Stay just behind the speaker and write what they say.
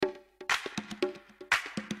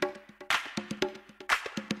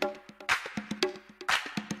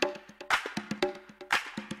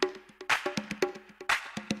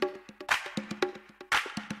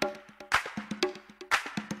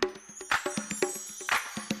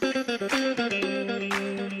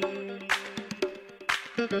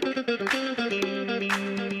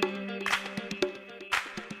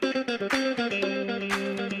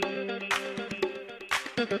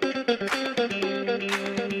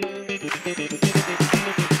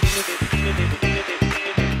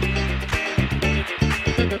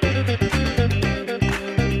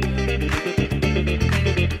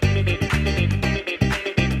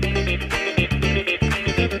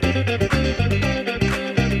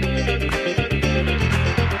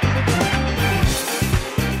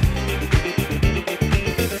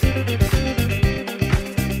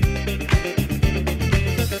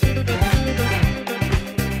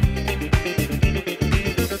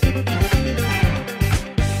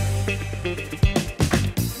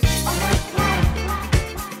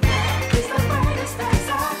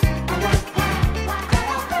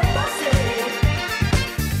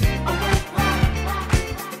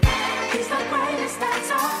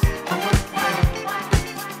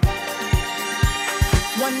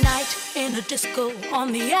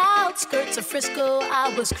On the outskirts of Frisco,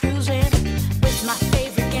 I was cruising with my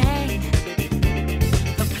favorite gang.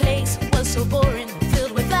 The place was so boring,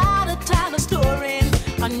 filled without a time of storing.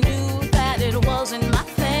 I knew that it wasn't my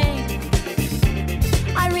thing.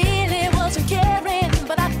 I really wasn't caring,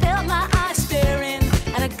 but I felt my eyes staring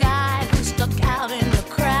at a guy who stuck out in the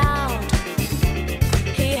crowd.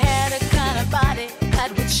 He had a kind of body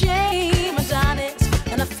that would shame Adonis,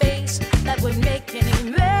 and a face that would make any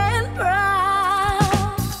man proud.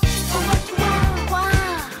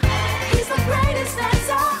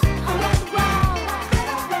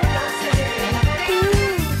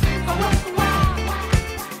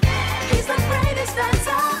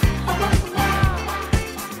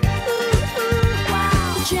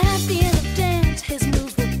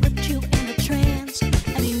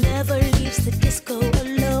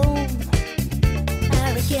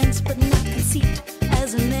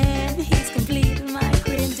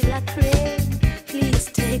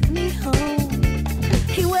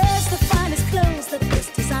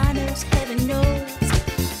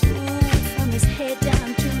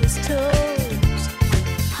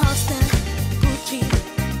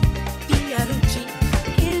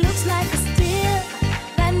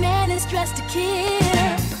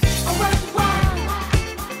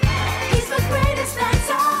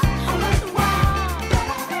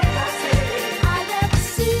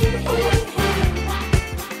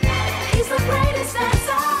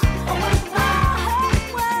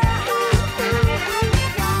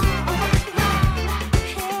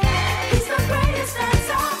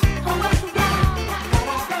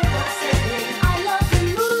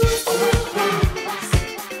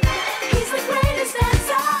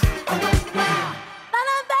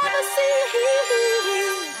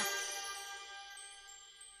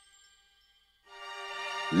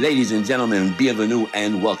 Ladies and gentlemen, bienvenue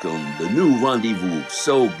and welcome. The new rendezvous,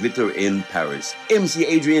 So Glitter in Paris. MC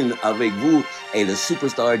Adrian avec vous et le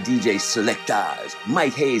superstar DJ selectors,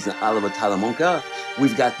 Mike Hayes and Oliver Talamanca.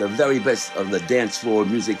 We've got the very best of the dance floor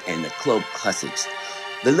music and the club classics.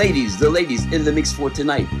 The ladies in the mix for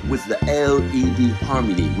tonight with the LED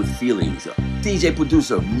Harmony with Feelings. DJ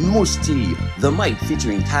producer Mousse, The Mic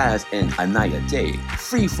featuring Taz and Inaya.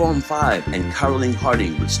 Freeform 5 and Carolyn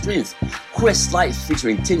Harding with Strength. Qwestlife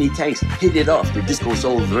featuring Teni, Tinks, Hit It Off, the disco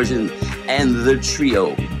soul version. And the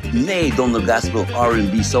trio, Nade on the gospel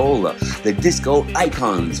R&B soul, the disco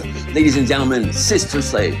icons. Ladies and gentlemen, Sister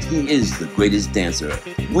Sledge, he is the greatest dancer.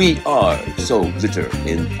 We are So Glitter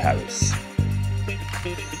in Paris.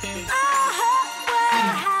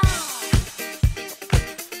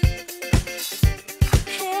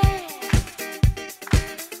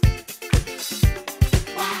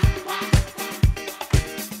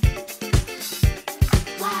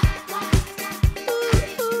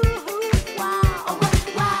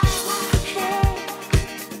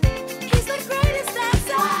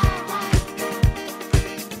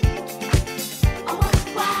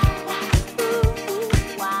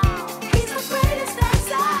 He's the greatest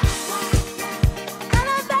dancer.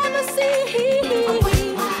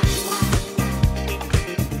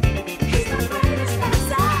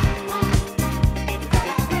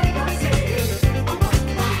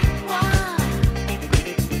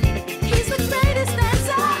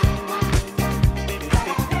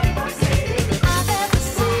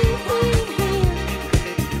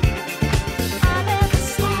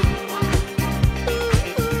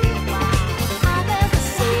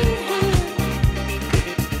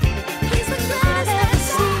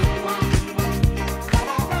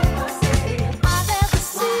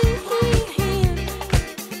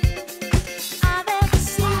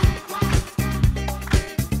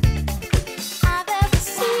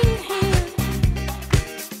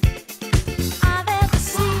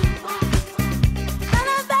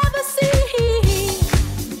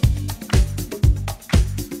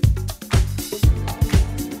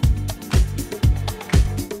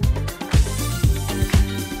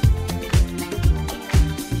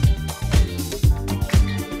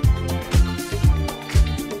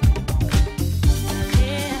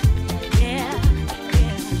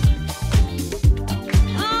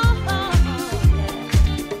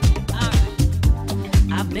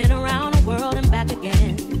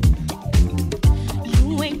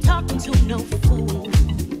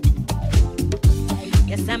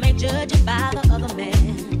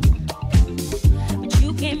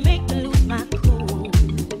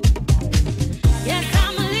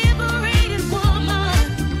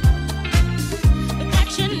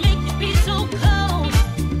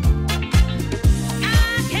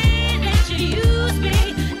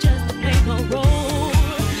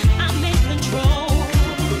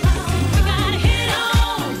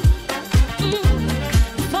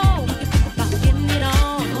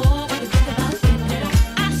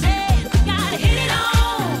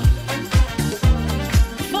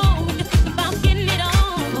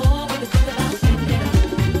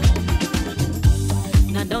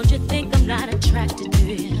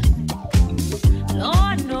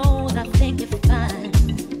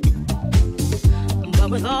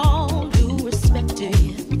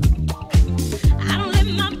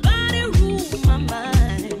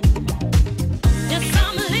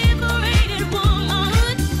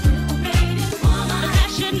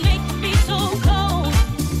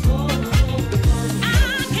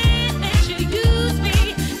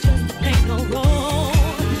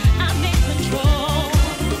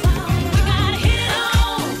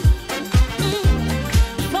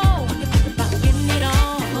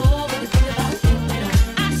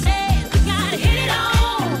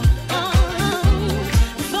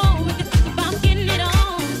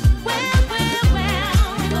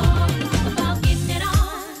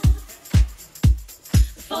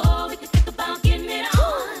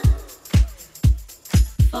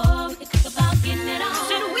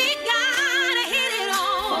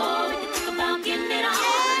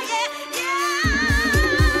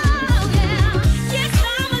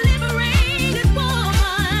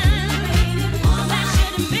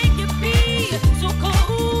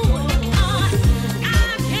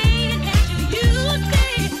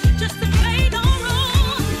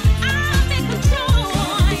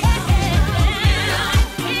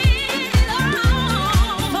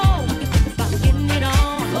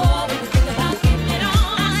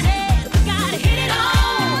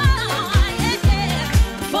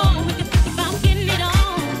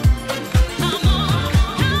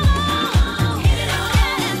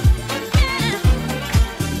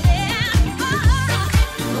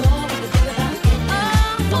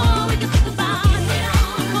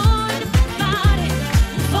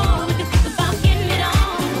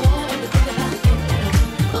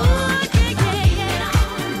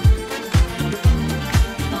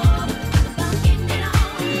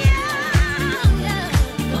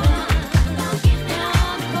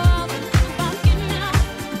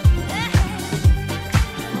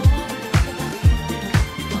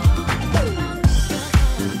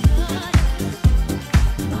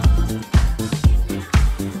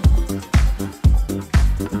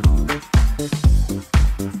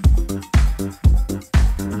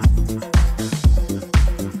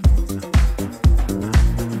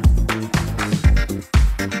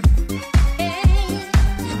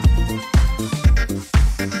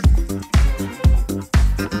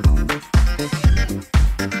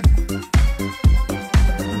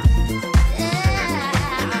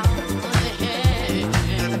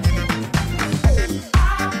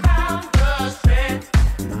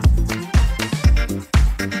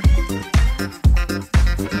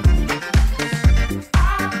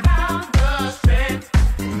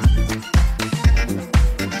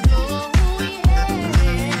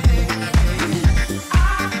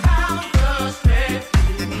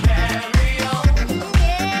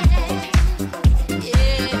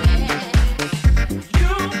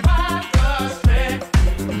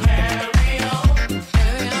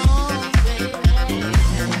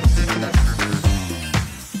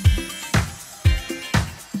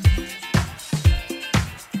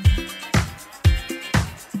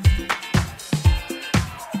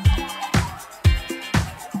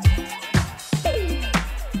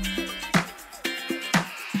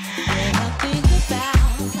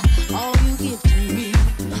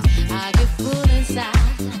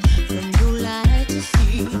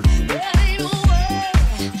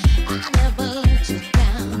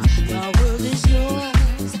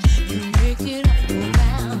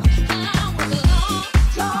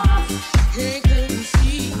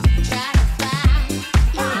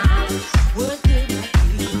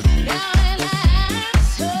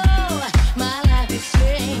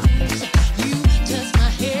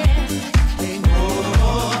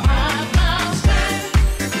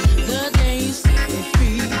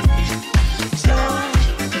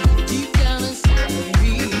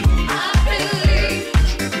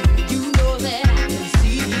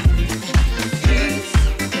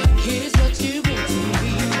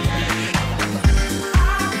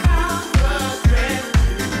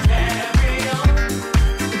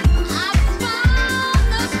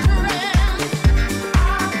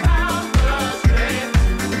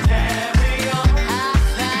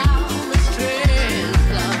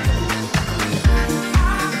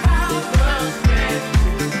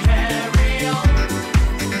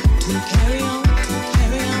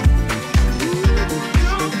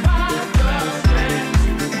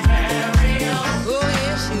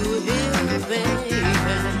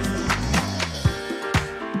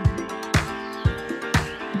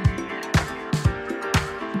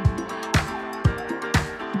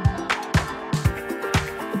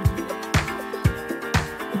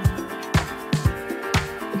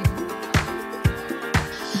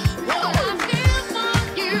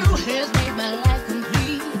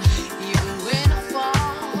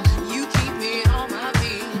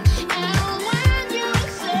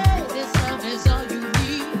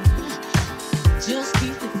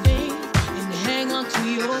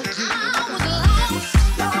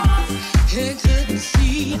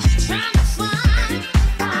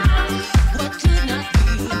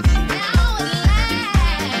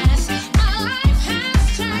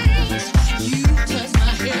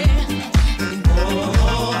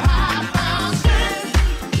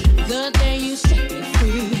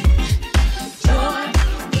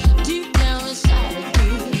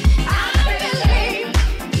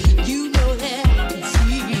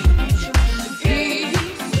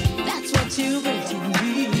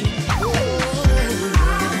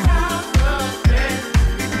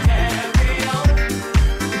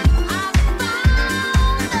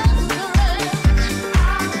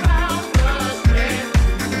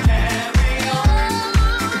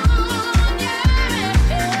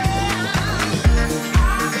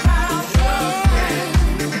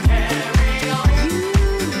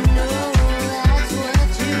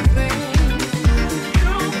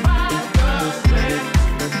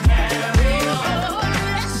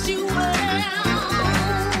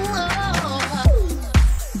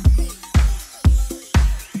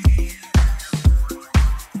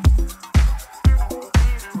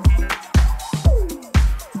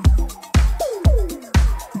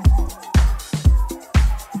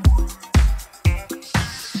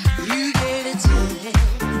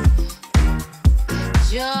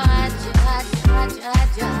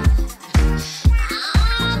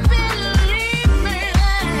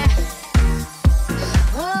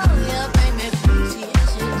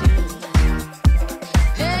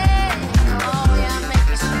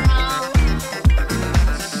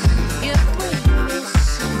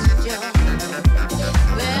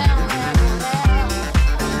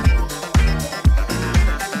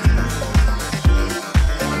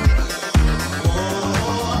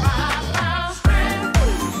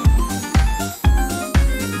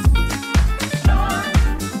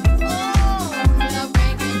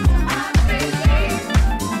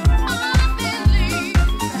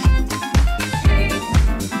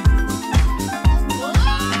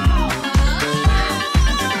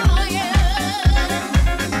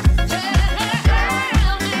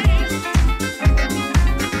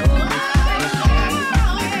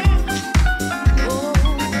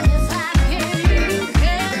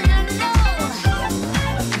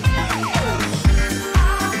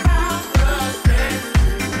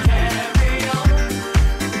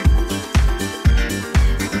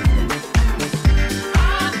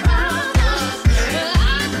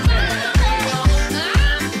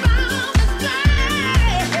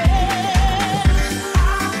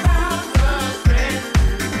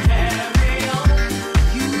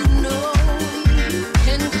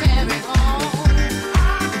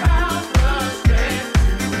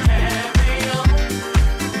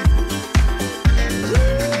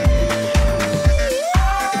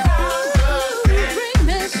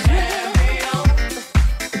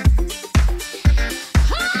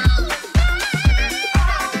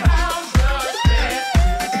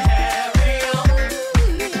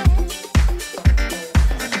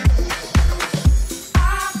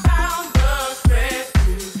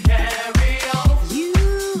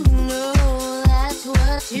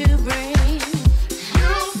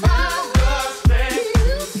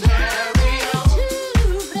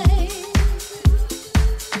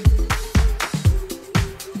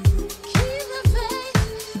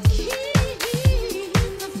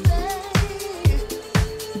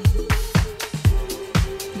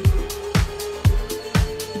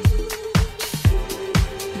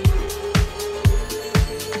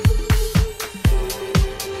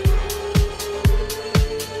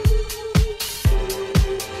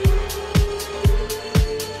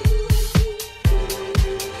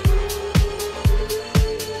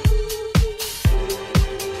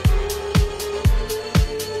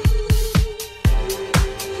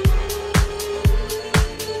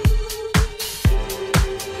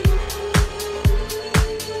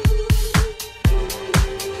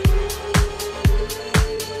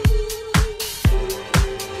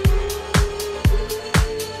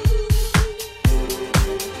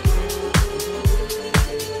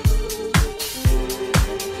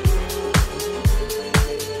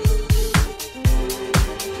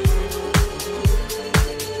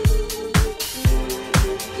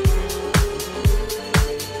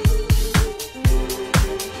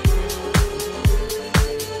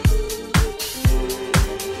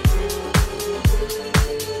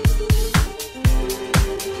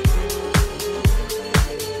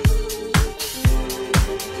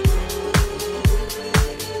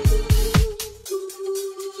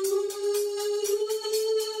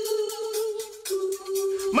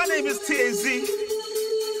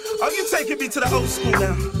 taking me to the old school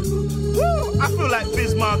now. Woo! I feel like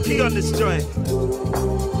Biz Marquee on this joint.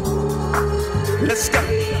 Let's go.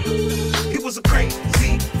 It was a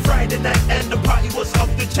crazy Friday night and the party was off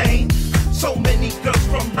the chain. So many girls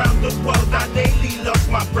from around the world, I nearly lost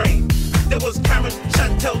my brain. There was Karen,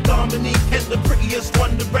 Chantel, Dominique, and the prettiest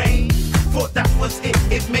one, the rain. Thought that was it,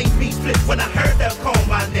 it made me flip when I heard her call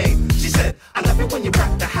my name. She said, I love it when you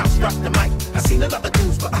rock the house, rock the mic. I seen a lot of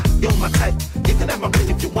dudes, but you're my type. You can have my ring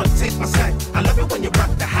if you want, take my side. I love it when you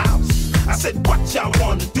rock the house. I said, what y'all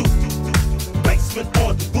wanna do? Basement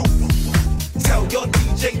or the roof. Tell your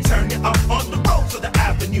DJ, turn it up on the road to the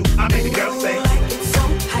avenue. I made the girl say, like it's so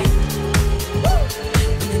hype.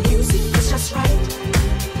 When the music is just right.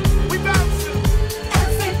 We bouncing.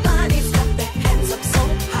 Everybody's got their hands up so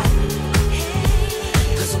high.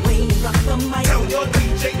 Cause the way you rock the mic. Tell your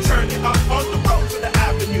DJ, turn it up on the road to the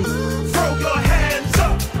avenue. Throw your hands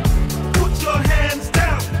up, put your hands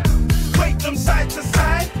down. Wave them side to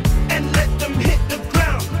side and let them hit the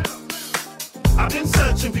ground. I've been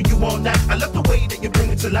searching for you all night. I love the way that you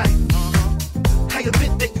bring it to life. I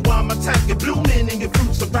admit that you are my type. You're blooming and your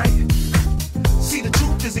fruits are ripe. See, the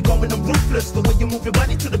truth is you're going on ruthless. The way you move your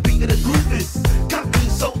body to the beat of the groove is got me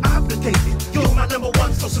so obligated. You're my number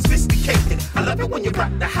one, so sophisticated. I love it when you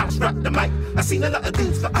rock the house, rock the mic. I seen a lot of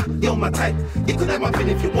dudes, but you're my type. You can have my pin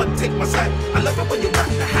if you want, take my side. I love it when you rock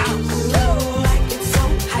the house. Oh, like it's so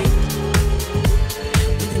hype.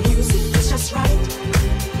 When the music is just right.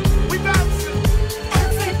 We bouncing.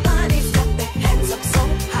 Everybody's got their hands up so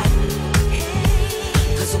high.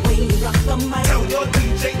 Cause the way you rock the mic. Tell your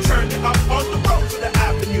DJ, turn it up on the road to the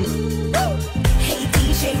avenue. Hey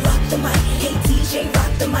DJ, rock the mic. Hey DJ,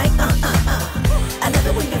 rock the mic. I love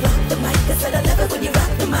it when you rock the mic. I said I love it when you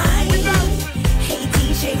rock the mic. Hey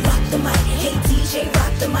DJ, rock the mic. Hey DJ,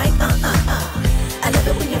 rock the mic. I love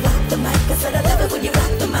it when you rock the mic. I said I love it when you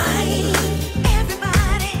rock the mic.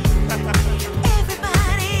 Everybody,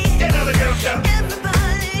 everybody, Get another girl, girl.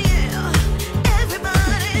 everybody, yeah,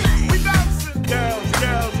 everybody. We bouncing. Girls,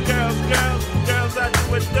 girls, girls, girls, girls, I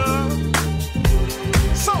do adore.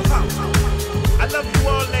 So hot. I love you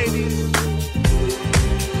all, ladies.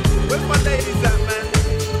 Where's my ladies at, man?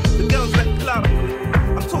 The girls at club.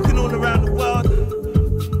 I'm talking all around the world.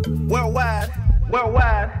 Worldwide,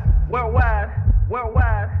 worldwide, worldwide,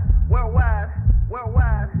 worldwide, worldwide,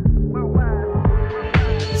 worldwide, worldwide.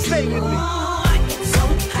 Stay with me. Oh, I get so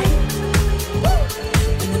hyped.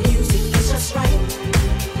 When the music is just right.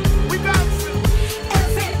 We bouncing.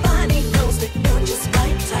 Everybody knows that you're just my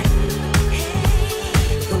type.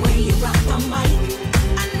 The way you rock the mic.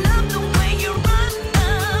 I love the way you rock the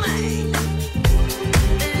mic.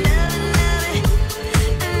 I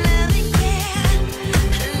love it, yeah.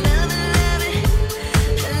 I love it,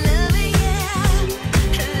 I love it, yeah.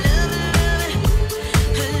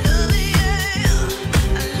 I love it, yeah.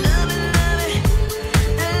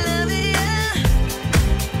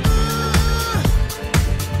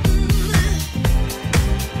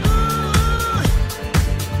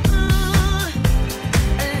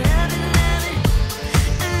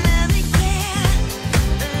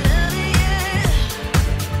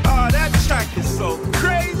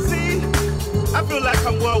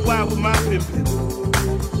 ride with my pimpin'.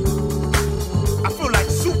 I feel like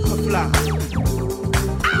Superfly.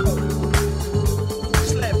 Ow!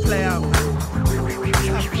 Just let it play out.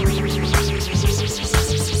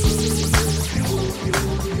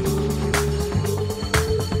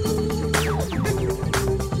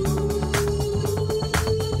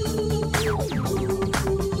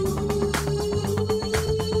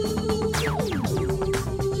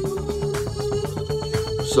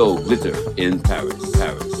 So glitter in Paris,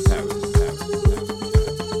 Paris, Paris.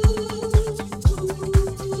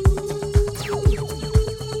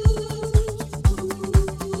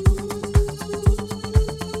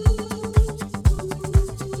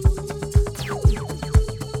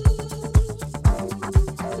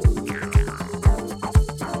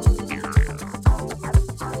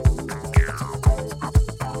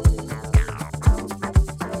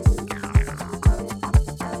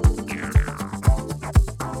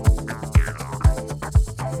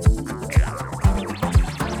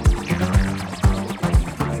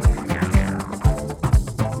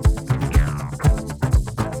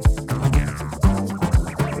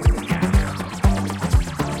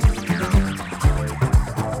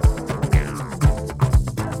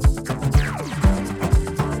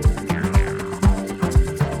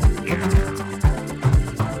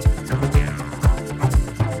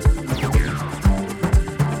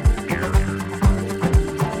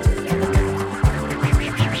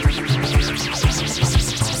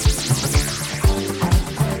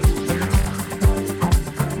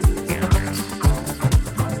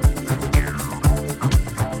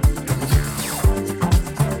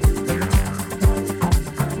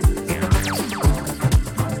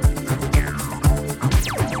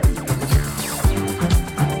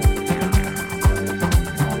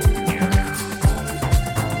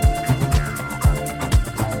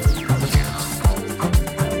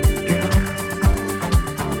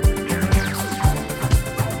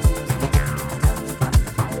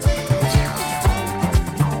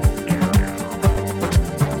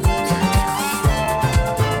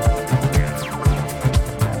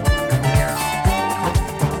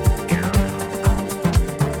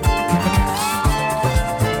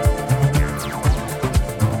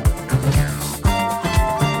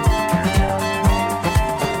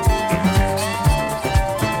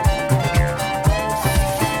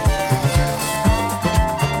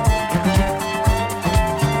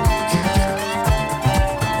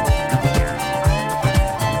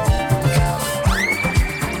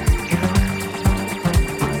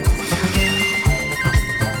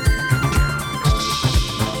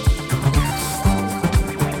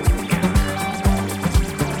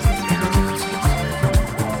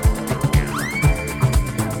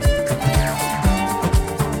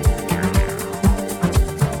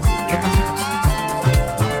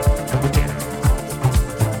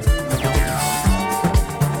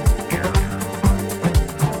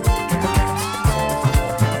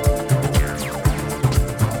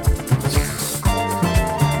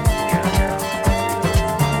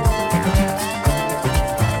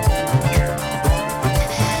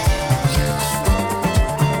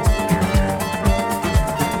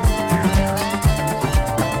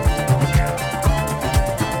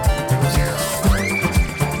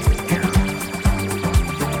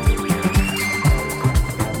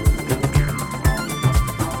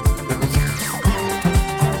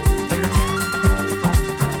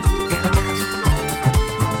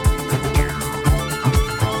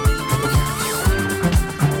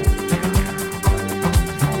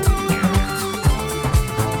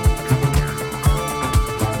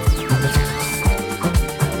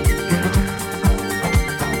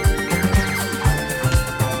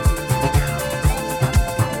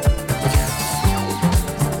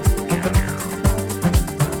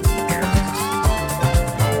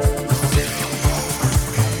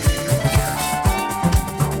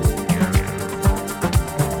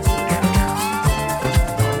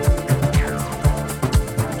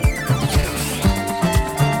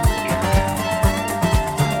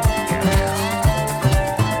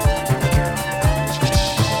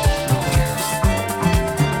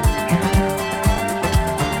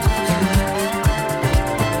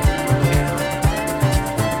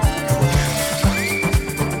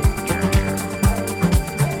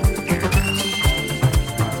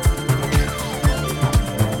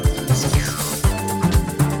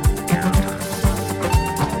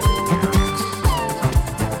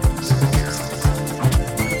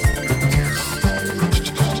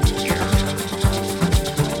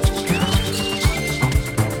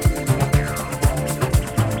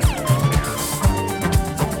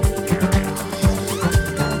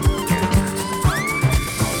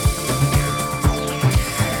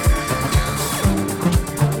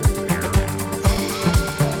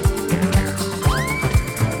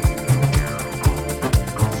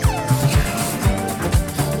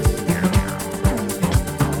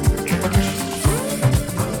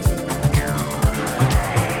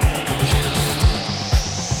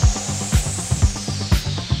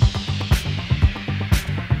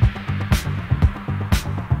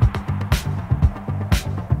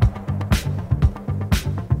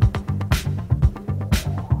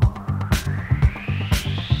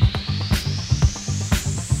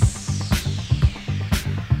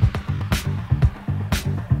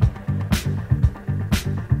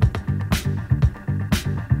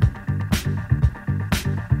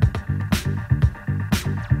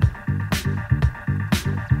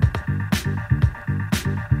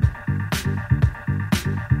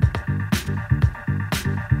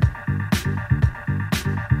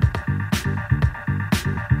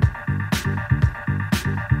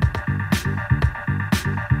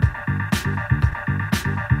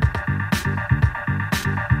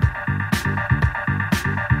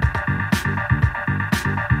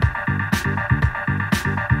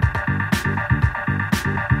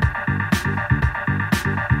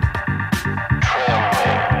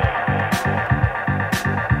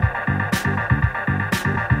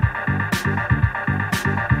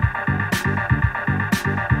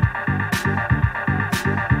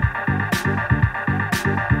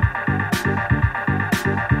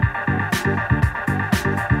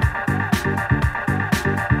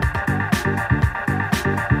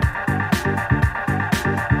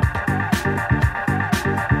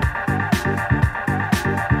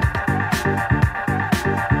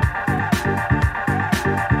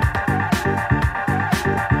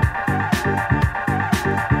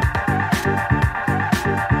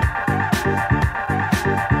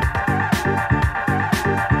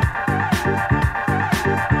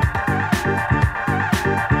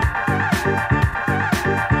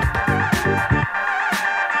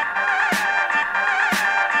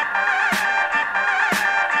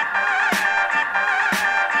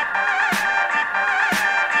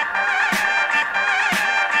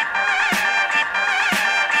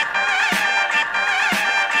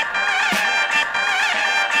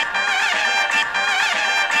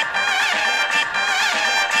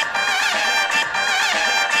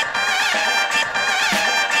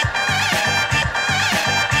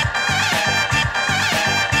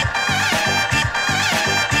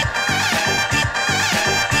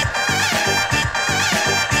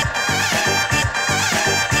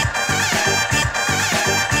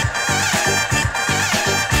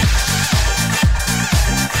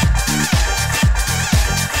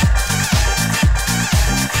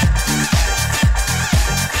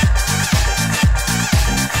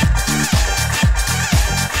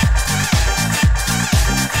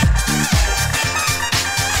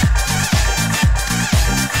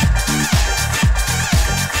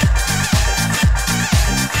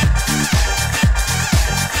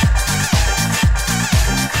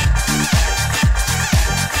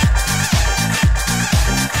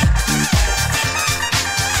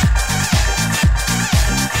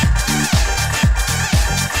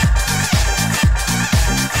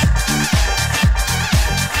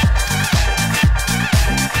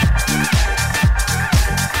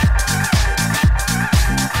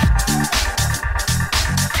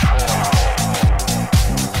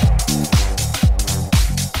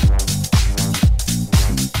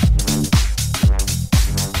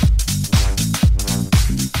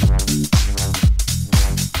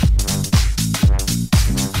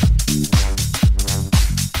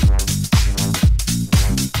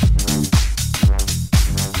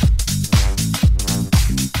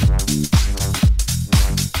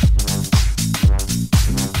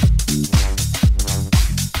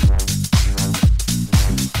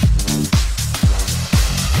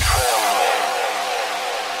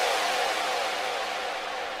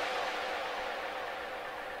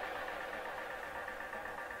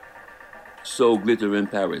 Soul Glitter in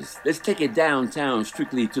Paris. Let's take it downtown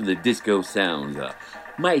strictly to the disco sounds.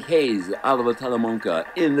 Mike Hayes out of Talamanca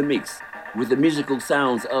in the mix with the musical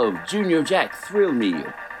sounds of Junior Jack, Thrill Me,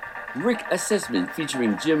 Rick Assessment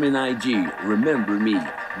featuring Jemeni G, Remember Me,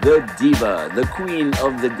 The Diva, the queen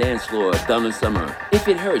of the dance floor, Donna Summer, If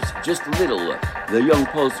It Hurts Just a Little, the Young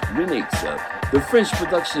Pulse remix, the French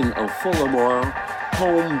production of Folamour,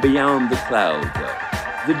 Home Beyond the Clouds,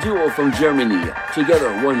 the duo from Germany,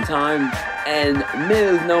 Together One Time, and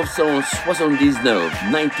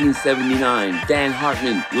 1979, Dan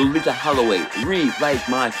Hartman, Loleatta Holloway, Relight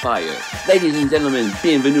My Fire. Ladies and gentlemen,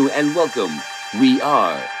 bienvenue and welcome. We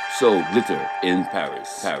are So Glitter in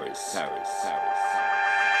Paris, Paris, Paris, Paris.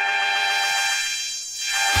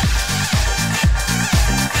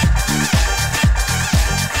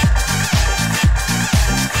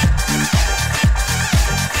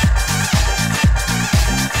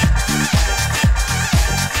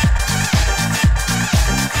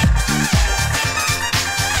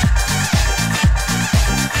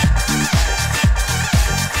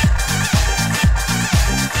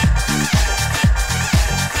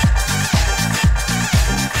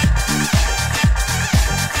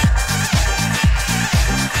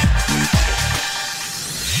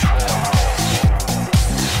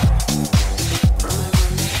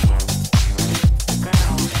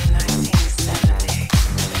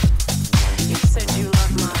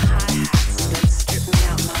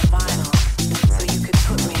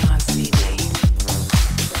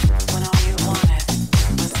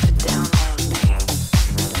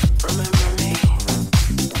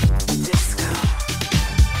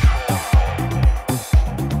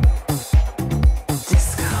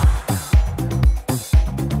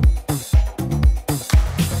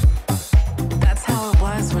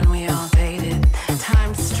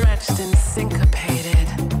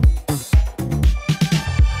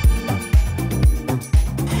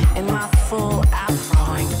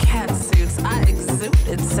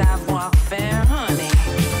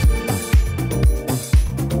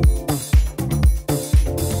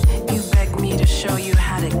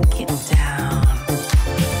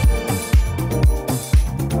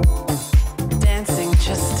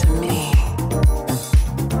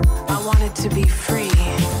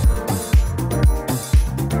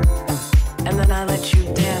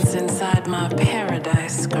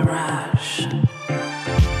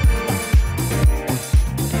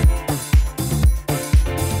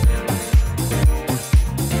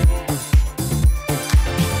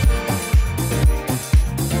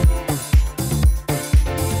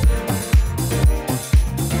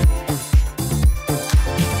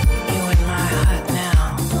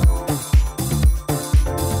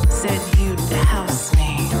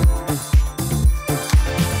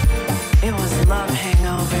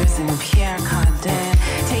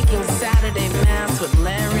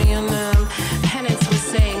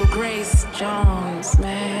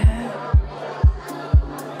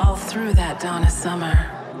 Donna Summer.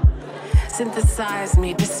 Synthesize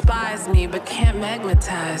me, despise me, but can't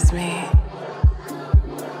magnetize me.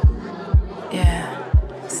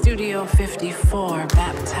 Yeah, Studio 54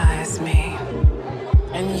 baptized me.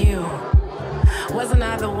 And you, wasn't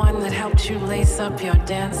I the one that helped you lace up your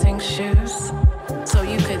dancing shoes? So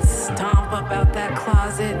you could stomp up out that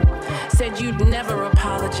closet? Said you'd never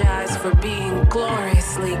apologize for being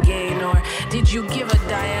gloriously gay, nor did you give a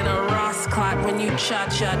Diana Ross clock when you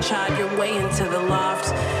cha-cha-cha'd your way into the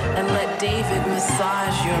loft and let David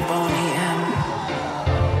massage your bony end.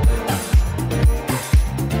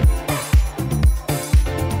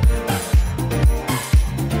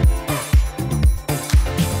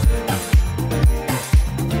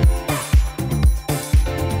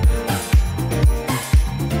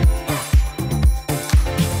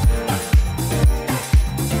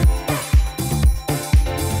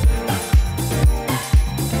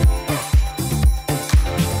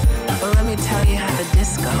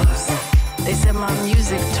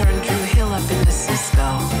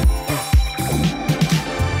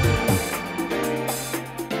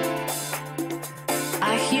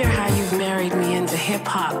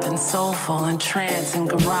 Soulful and trance and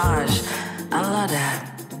garage. I love that.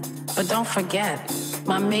 But don't forget,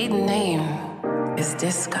 my maiden name is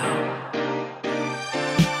Disco.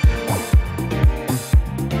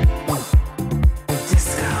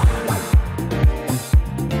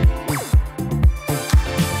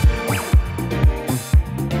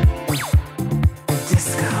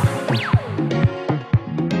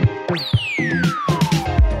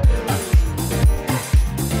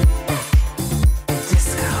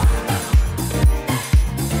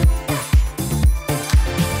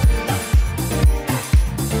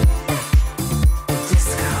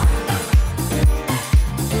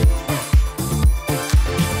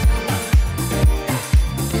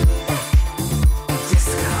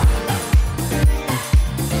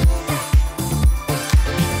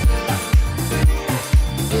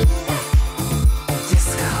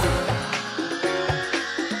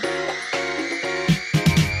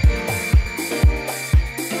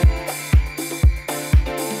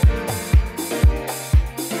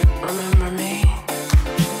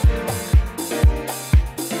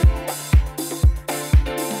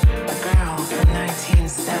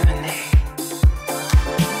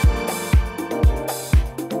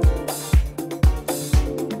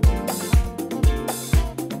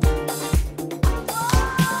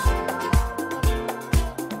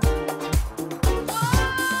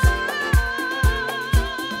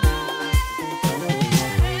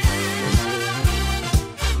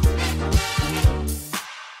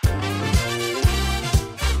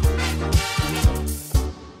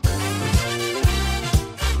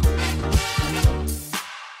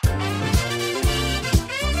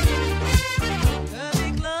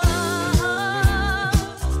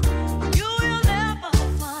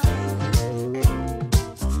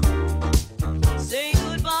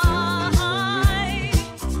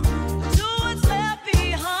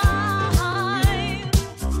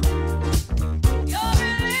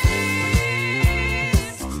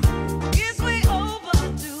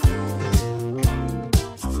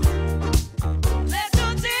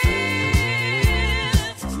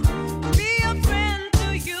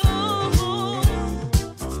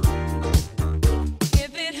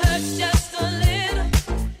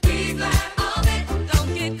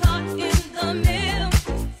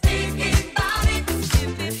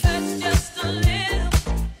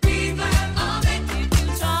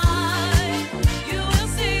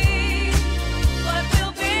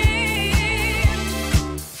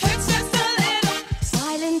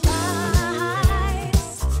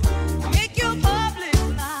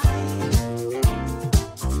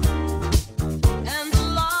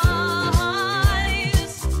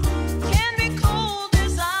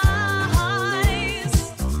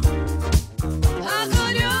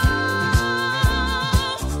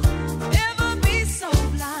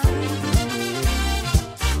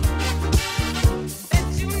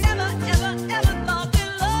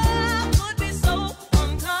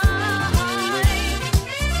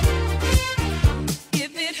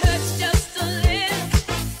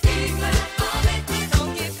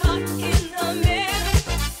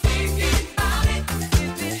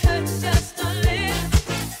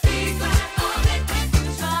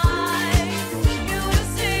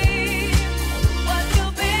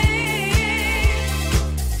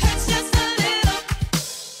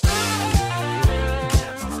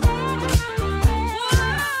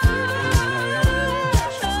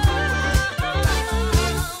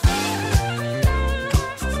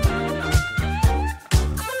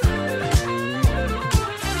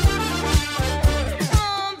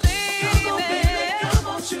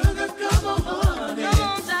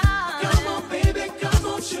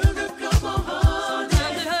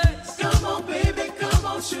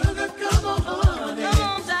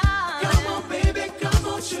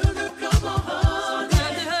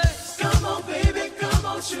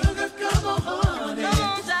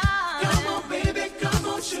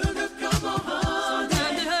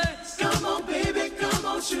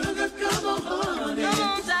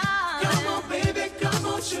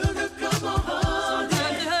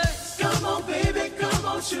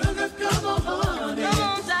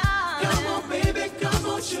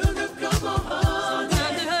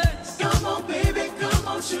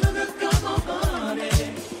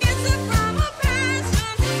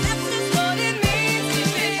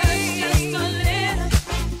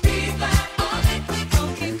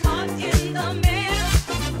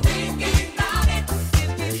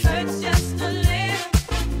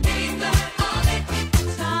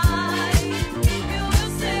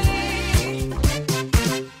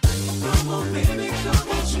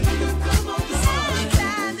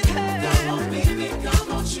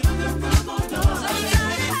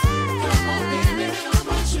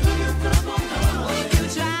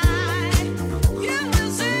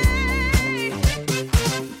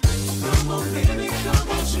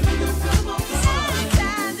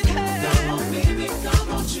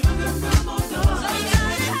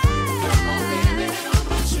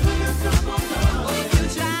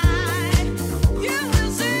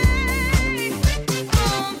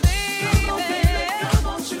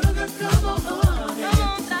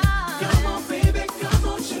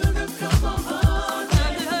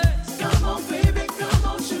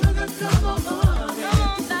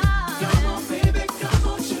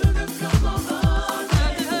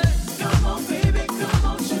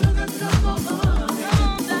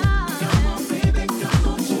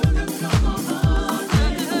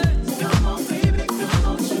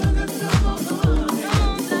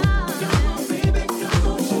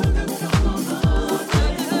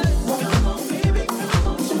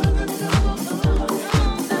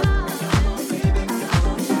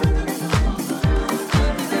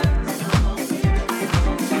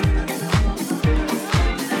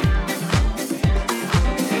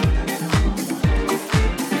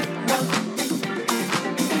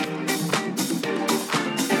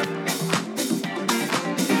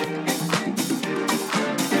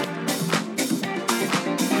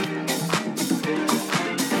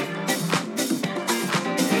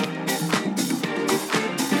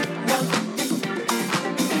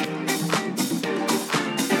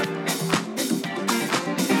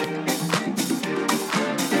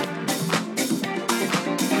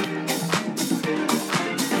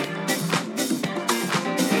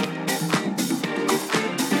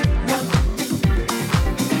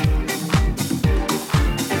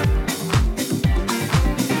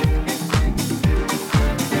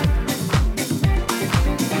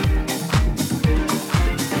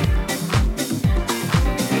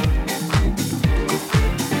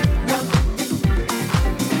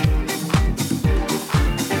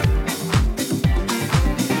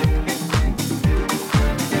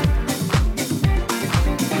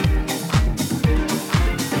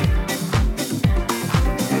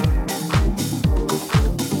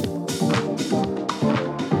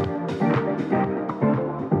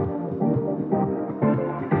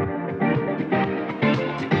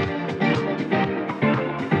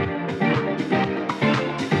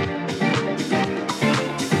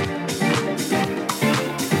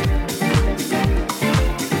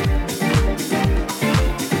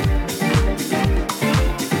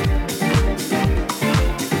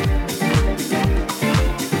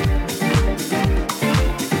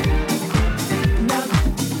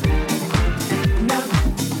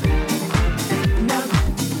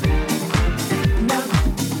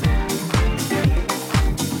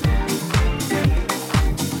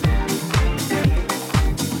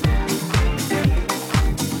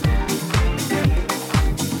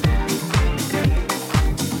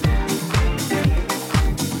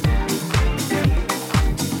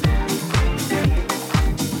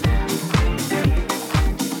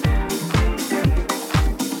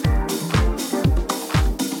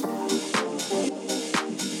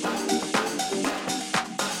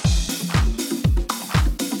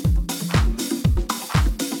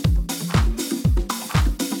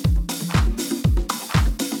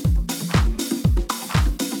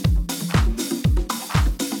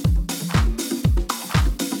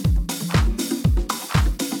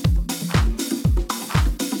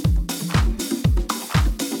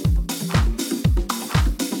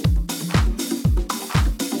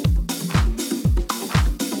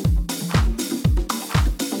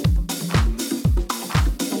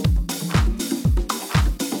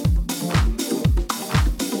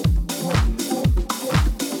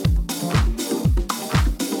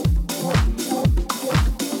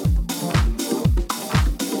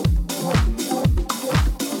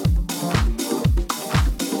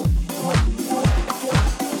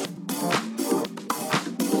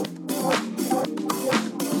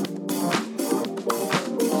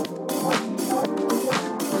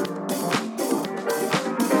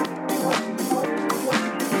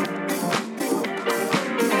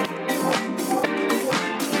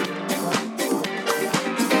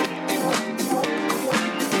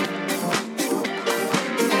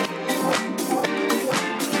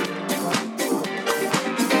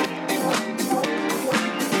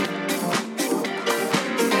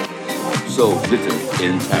 Glitter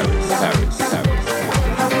in Paris, Paris, Paris.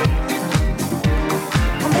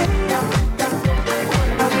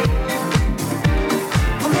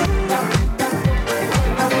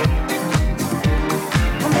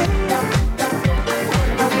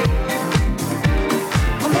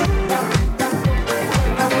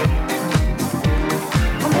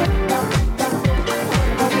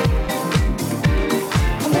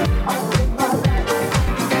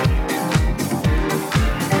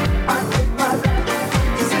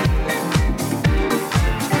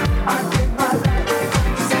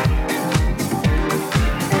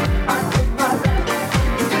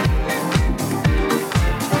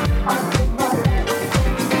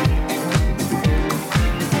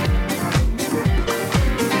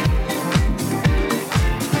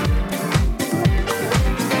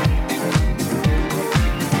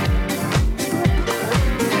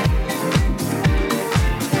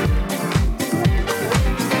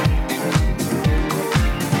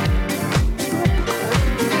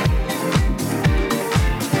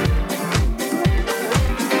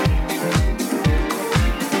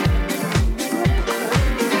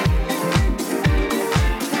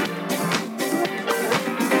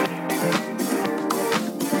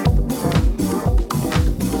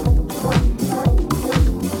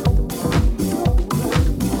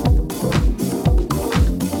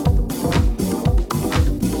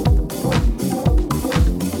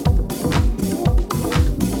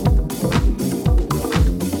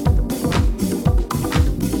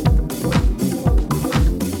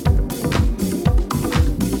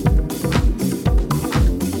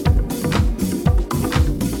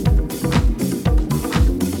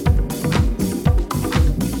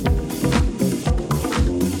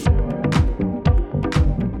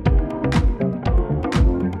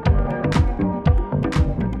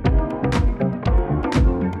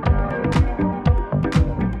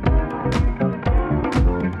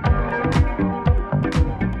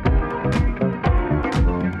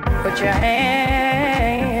 your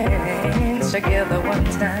hands together one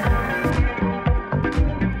time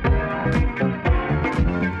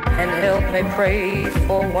and help me pray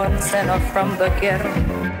for one sinner from the ghetto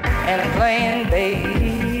and playing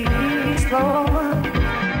bass, Lord.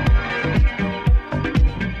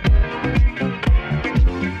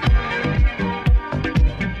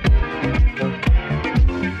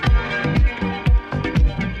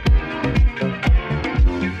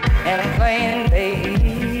 And playing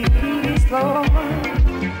bass, Lord.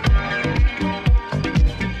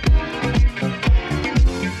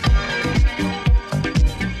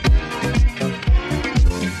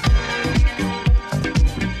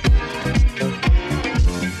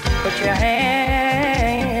 Put your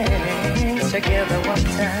hands together one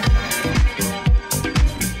time.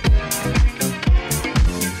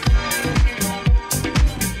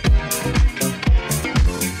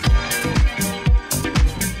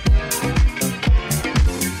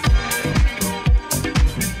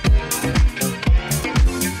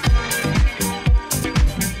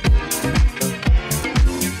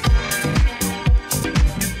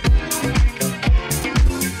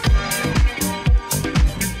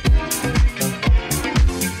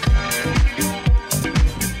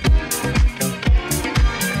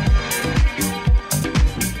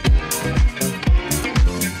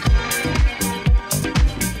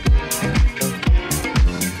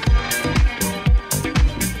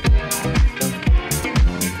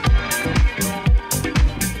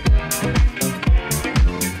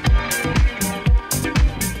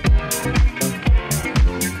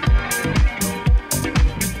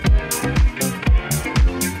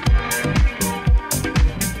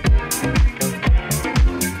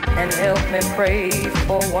 Pray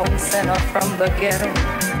for one sinner from the ghetto.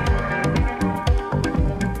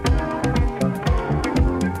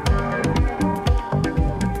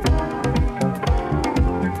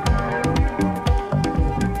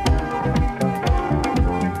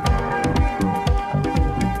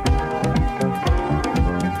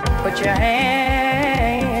 Put your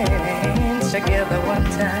hands together one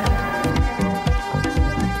time.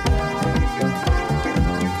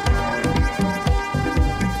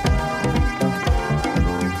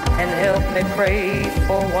 Help me pray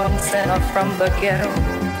for one sinner from the ghetto.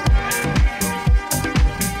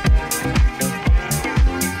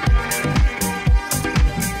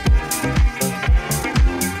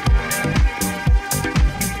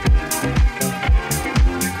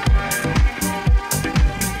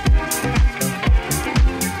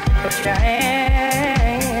 Put your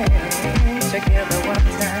hands together one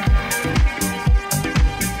time.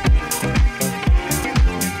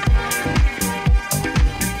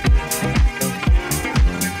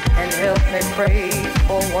 Help me pray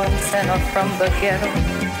one sent her from the ghetto.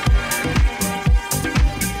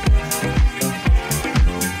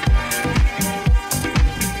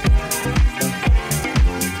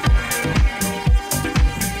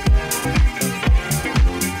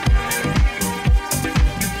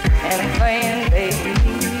 And playing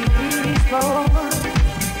bass, Lord.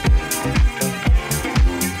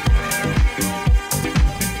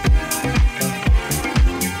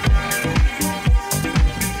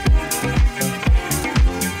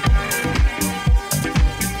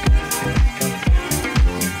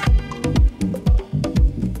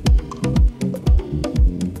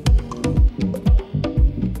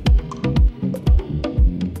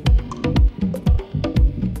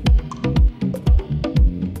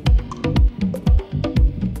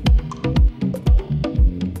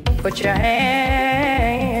 Put your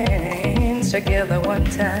hands together one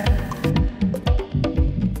time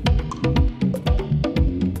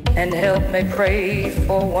and help me pray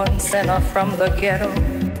for one sinner from the ghetto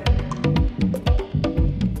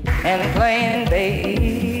and playing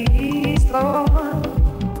bass, Lord.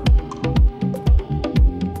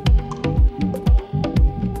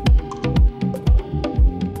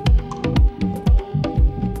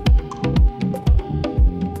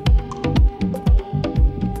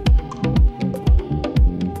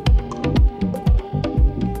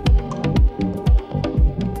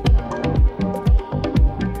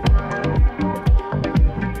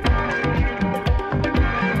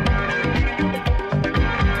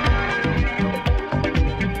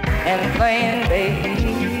 Playing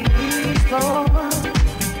bass, Lord.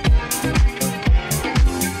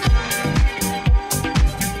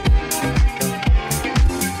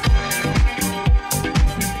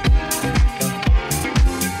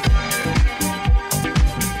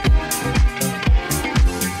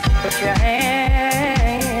 Put your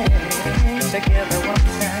hands together one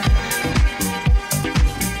time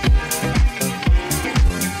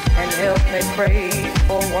and help me pray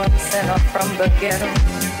for one sinner from the ghetto.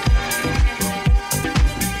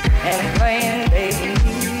 And playing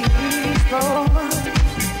bass, Lord.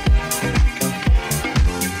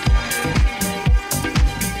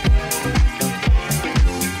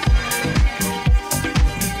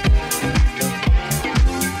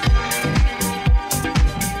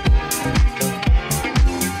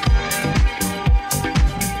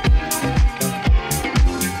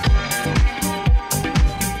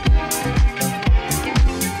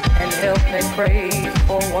 And help me pray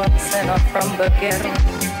for one sinner from the ghetto.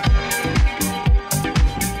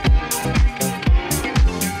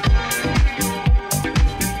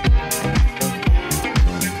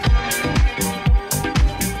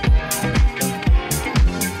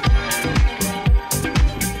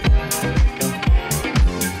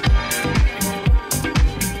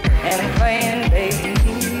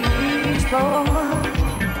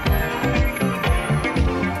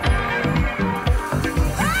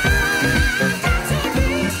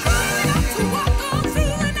 To walk on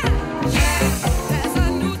feet.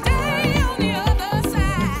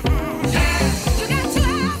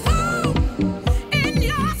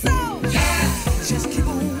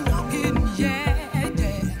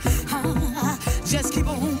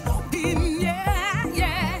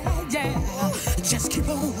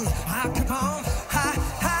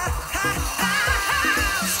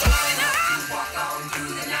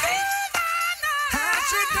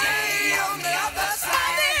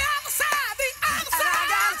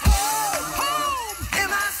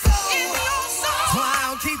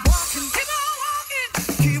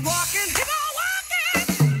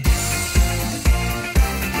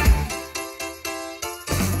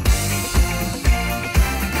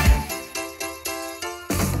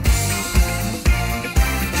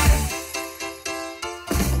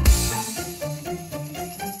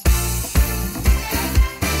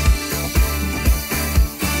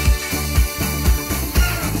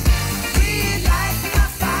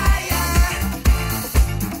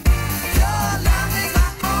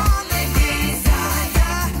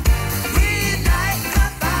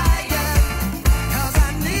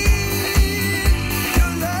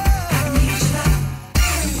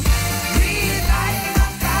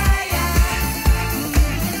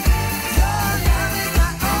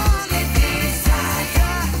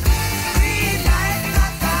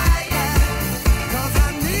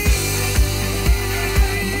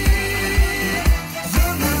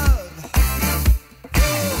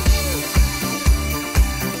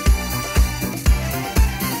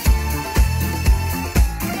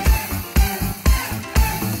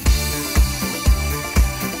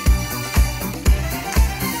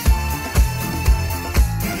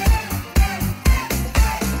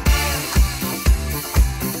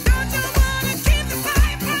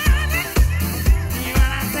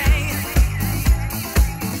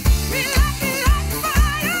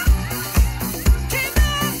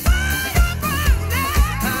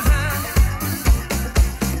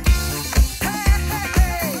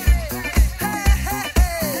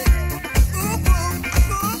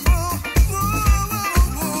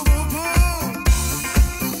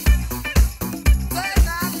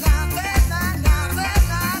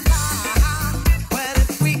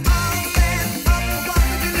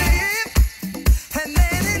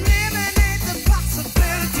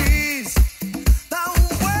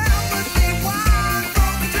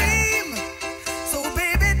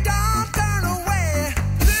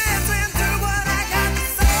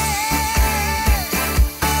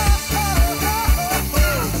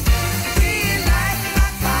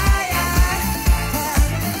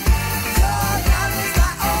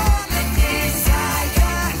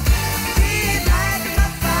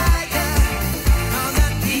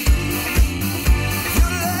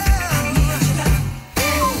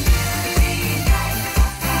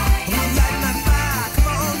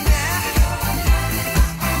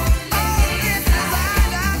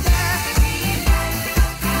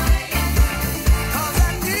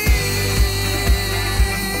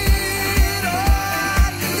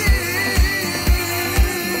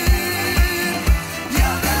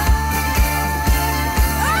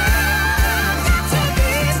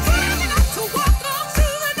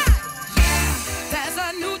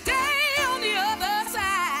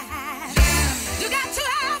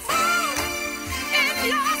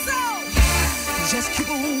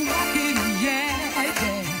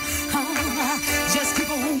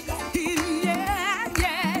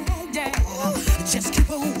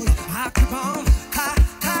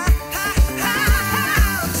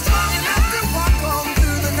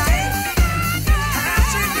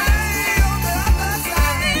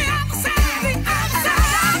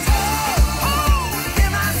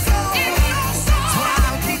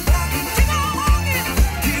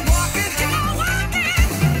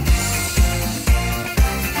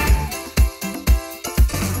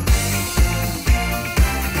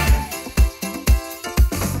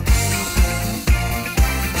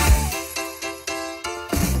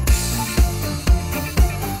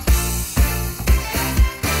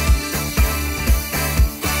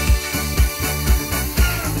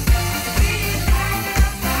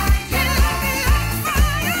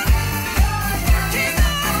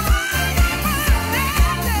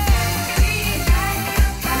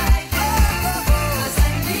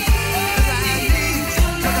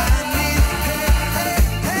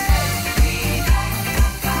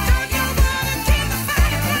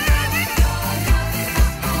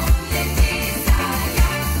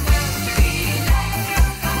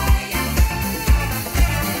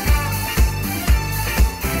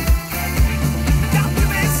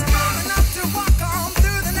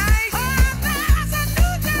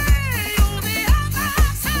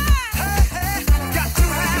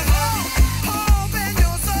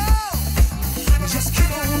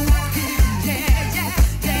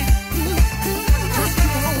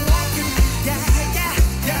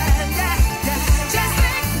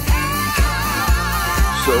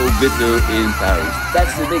 Bitter in Paris.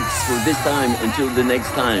 That's the mix for this time. Until the next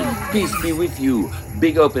time, peace be with you.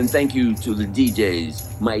 Big up and thank you to the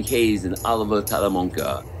DJs Mike Hayes and Oliver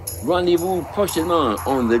Talamanca. Rendezvous prochainement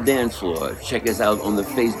on the dance floor. Check us out on the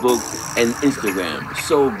Facebook and Instagram.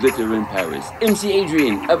 So Glitter in Paris. MC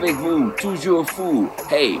Adrian avec vous, toujours fou.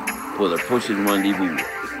 Hey, pour le prochain rendez-vous.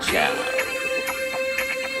 Ciao.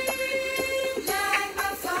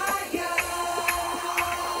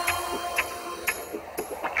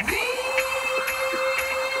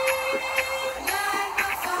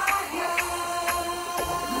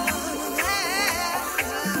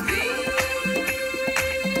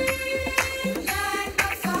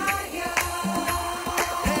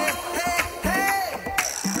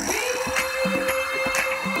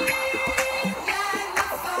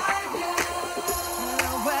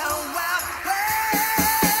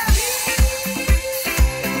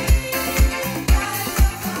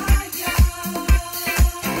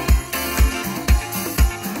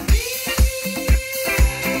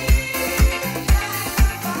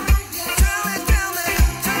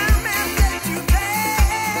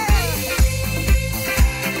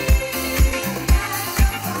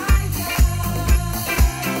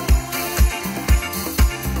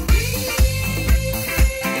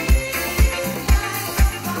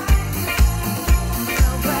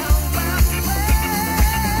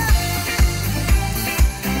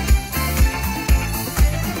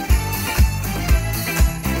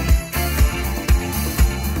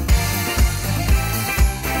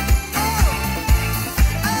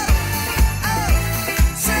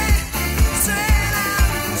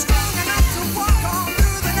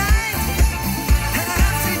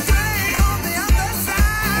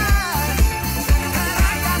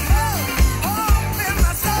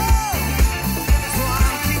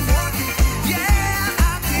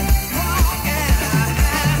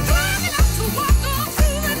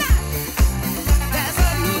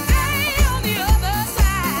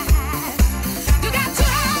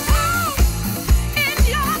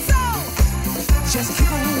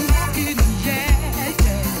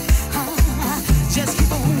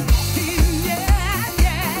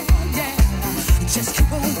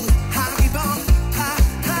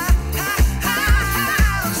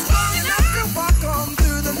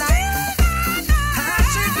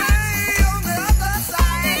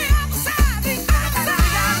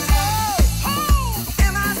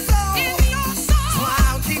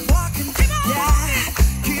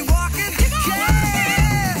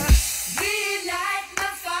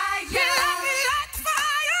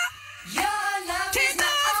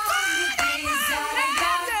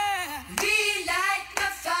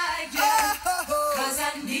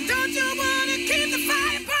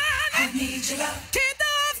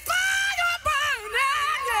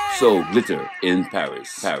 So Glitter in Paris,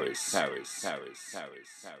 Paris, Paris, Paris, Paris,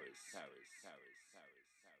 Paris, Paris.